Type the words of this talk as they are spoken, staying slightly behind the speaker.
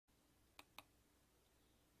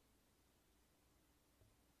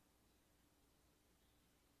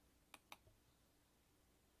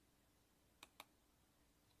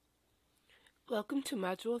Welcome to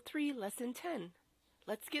Module 3, Lesson 10.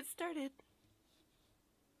 Let's get started.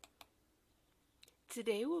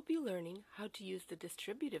 Today we'll be learning how to use the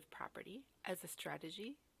distributive property as a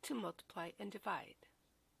strategy to multiply and divide.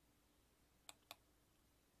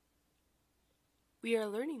 We are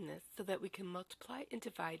learning this so that we can multiply and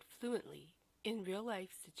divide fluently in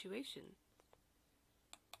real-life situations.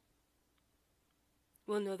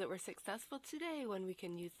 We'll know that we're successful today when we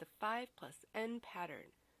can use the 5 plus n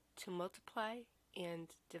pattern to multiply and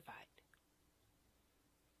divide.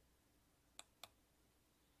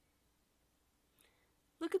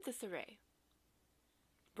 Look at this array.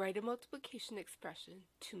 Write a multiplication expression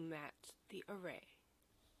to match the array.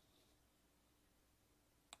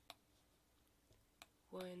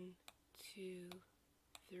 1, 2,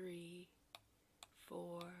 3,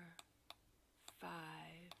 4, 5.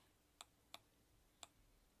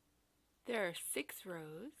 There are 6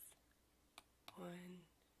 rows. 1,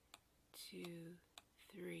 2,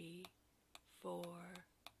 3, 4,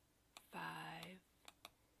 5,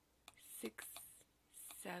 6,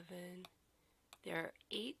 7. There are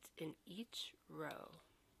 8 in each row.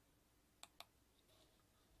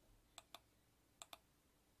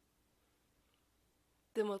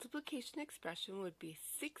 The multiplication expression would be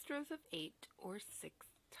 6 rows of 8, or 6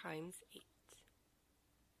 times 8.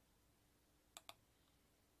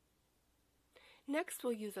 Next,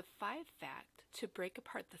 we'll use a 5 fact to break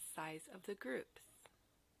apart the size of the groups.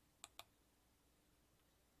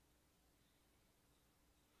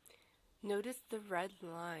 Notice the red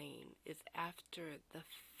line is after the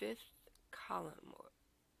 5th column.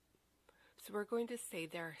 So we're going to say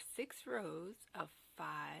there are 6 rows of 5,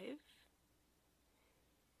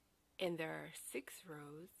 and there are 6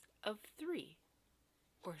 rows of 3,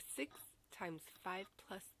 or 6 times 5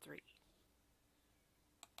 plus 3.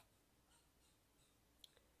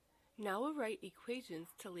 Now we'll write equations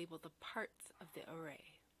to label the parts of the array.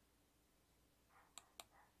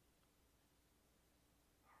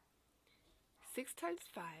 Six times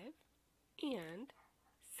 5 and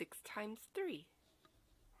 6 times 3.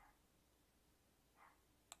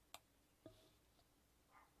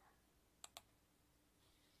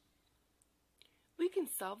 We can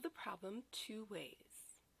solve the problem two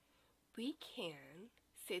ways. We can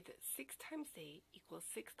say that 6 times 8 equals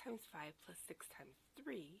 6 times 5 plus 6 times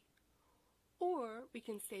 3. Or we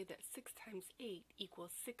can say that 6 times 8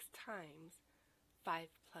 equals 6 times 5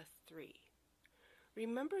 plus 3.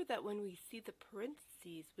 Remember that when we see the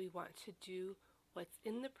parentheses, we want to do what's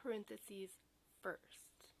in the parentheses first.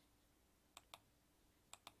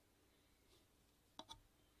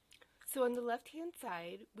 So on the left-hand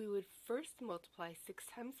side, we would first multiply 6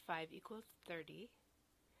 times 5 equals 30.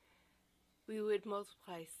 We would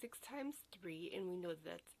multiply 6 times 3, and we know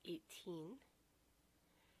that's 18.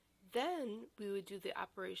 Then we would do the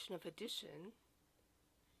operation of addition.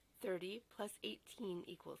 30 plus 18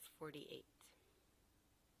 equals 48.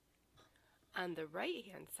 On the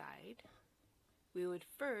right-hand side, we would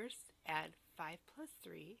first add 5 plus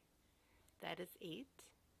 3, that is 8.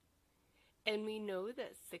 And we know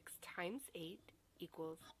that 6 times 8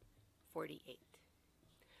 equals 48.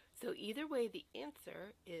 So either way, the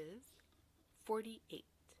answer is 48.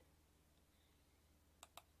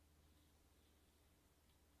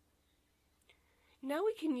 Now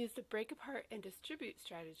we can use the break apart and distribute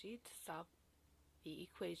strategy to solve the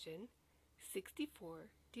equation 64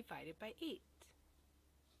 divided by 8.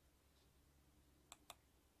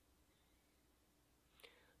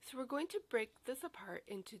 So we're going to break this apart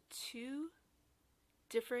into two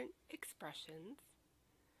different expressions.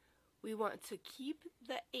 We want to keep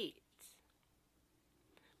the 8,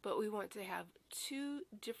 but we want to have two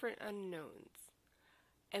different unknowns.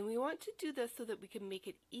 And we want to do this so that we can make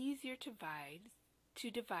it easier to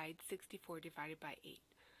divide 64 divided by 8.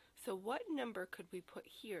 So what number could we put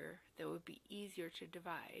here that would be easier to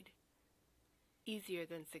divide, easier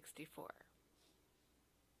than 64?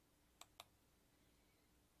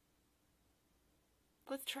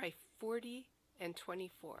 Let's try 40 and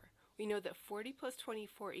 24. We know that 40 plus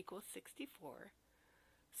 24 equals 64.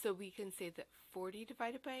 So we can say that 40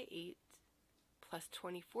 divided by 8 plus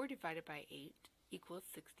 24 divided by 8 equals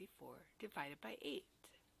 64 divided by 8.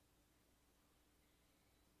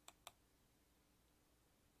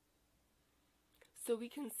 So we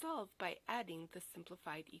can solve by adding the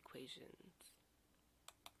simplified equations.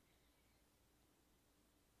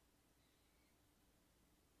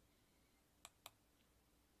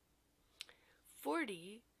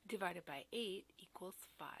 "40 divided by 8 equals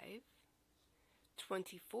 5.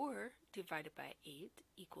 24 divided by 8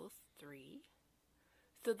 equals 3.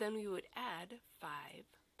 So then we would add 5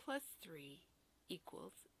 plus 3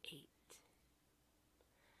 equals 8.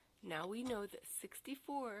 Now we know that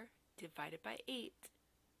 64 divided by 8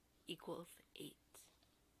 equals 8.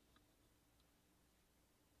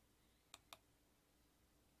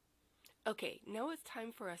 Okay, now it's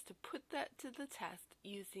time for us to put that to the test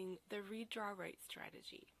using the redraw right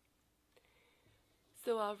strategy.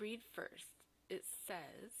 So I'll read first. It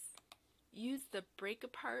says, use the break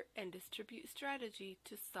apart and distribute strategy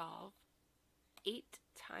to solve 8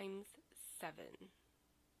 times 7.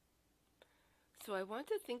 So I want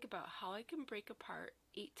to think about how I can break apart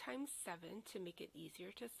 8 times 7 to make it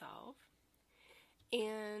easier to solve.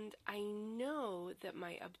 And I know that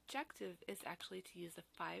my objective is actually to use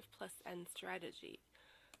a 5 plus n strategy.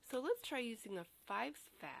 So let's try using a 5's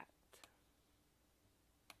fact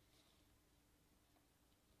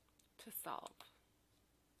to solve.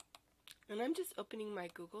 And I'm just opening my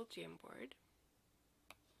Google Jamboard.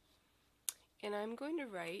 And I'm going to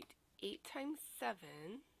write 8 times 7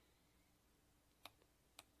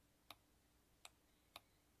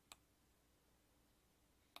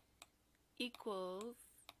 equals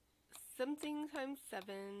something times 7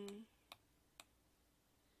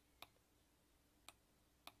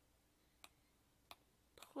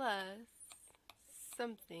 plus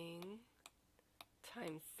something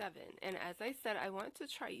times 7. And as I said, I want to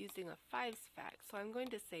try using a 5's fact. So I'm going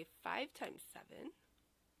to say 5 times 7.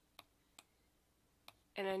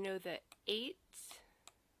 And I know that 8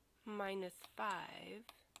 minus 5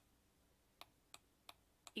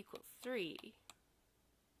 equals 3.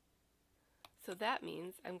 So that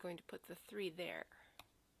means I'm going to put the 3 there.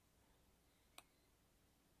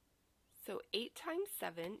 So 8 times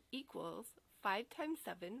 7 equals 5 times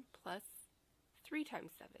 7 plus 3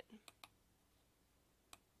 times 7.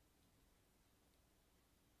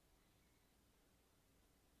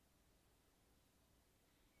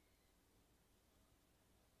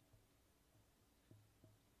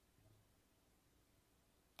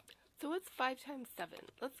 So what's 5 times 7?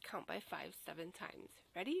 Let's count by 5 7 times.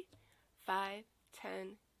 Ready? 5, 10,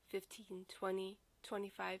 15, 20,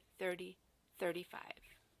 25, 30, 35.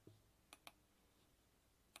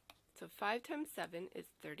 So 5 times 7 is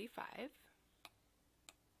 35.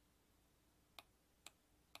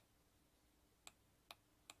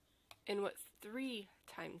 And what's 3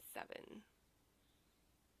 times 7?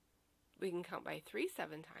 We can count by 3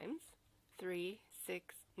 7 times. 3,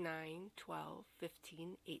 6, 9, 12,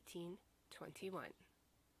 15, 18, 21.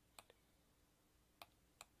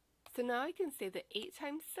 So now I can say that 8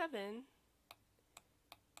 times 7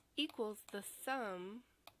 equals the sum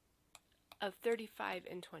of 35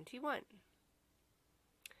 and 21.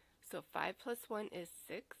 So 5 plus 1 is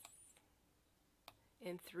 6,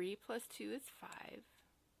 and 3 plus 2 is 5.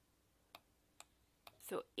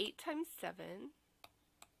 So 8 times 7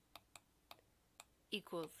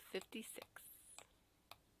 equals 56.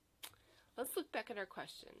 Let's look back at our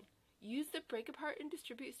question. Use the break apart and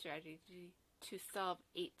distribute strategy to solve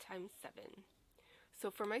 8 times 7.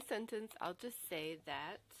 So for my sentence, I'll just say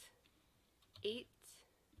that 8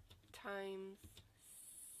 times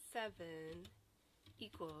 7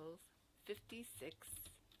 equals 56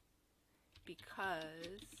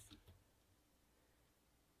 because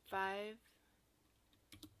 5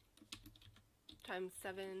 times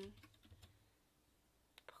 7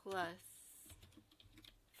 plus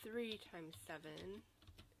 3 times 7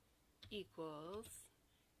 equals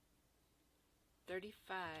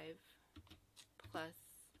 35 plus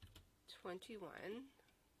 21.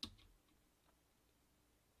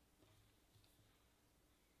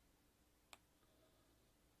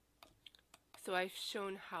 So I've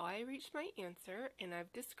shown how I reached my answer and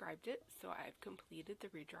I've described it, so I've completed the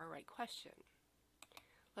redraw right question.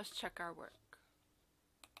 Let's check our work.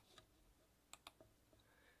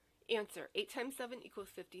 Answer, 8 times 7 equals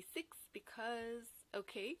 56 because,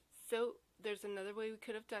 okay, so there's another way we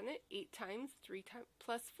could have done it. 8 times 3 times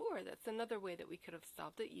plus 4. That's another way that we could have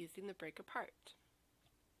solved it using the break apart.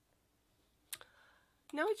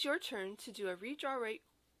 Now it's your turn to do a redraw right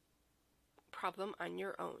problem on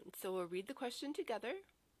your own. So we'll read the question together.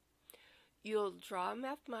 You'll draw a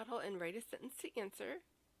math model and write a sentence to answer.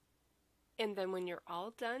 And then when you're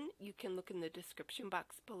all done, you can look in the description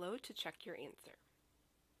box below to check your answer.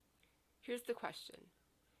 Here's the question.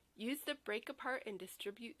 Use the break apart and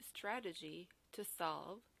distribute strategy to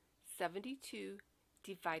solve 72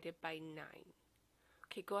 divided by 9.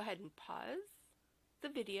 Okay, go ahead and pause the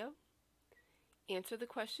video, answer the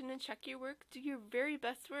question and check your work. Do your very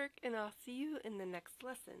best work, and I'll see you in the next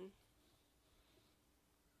lesson.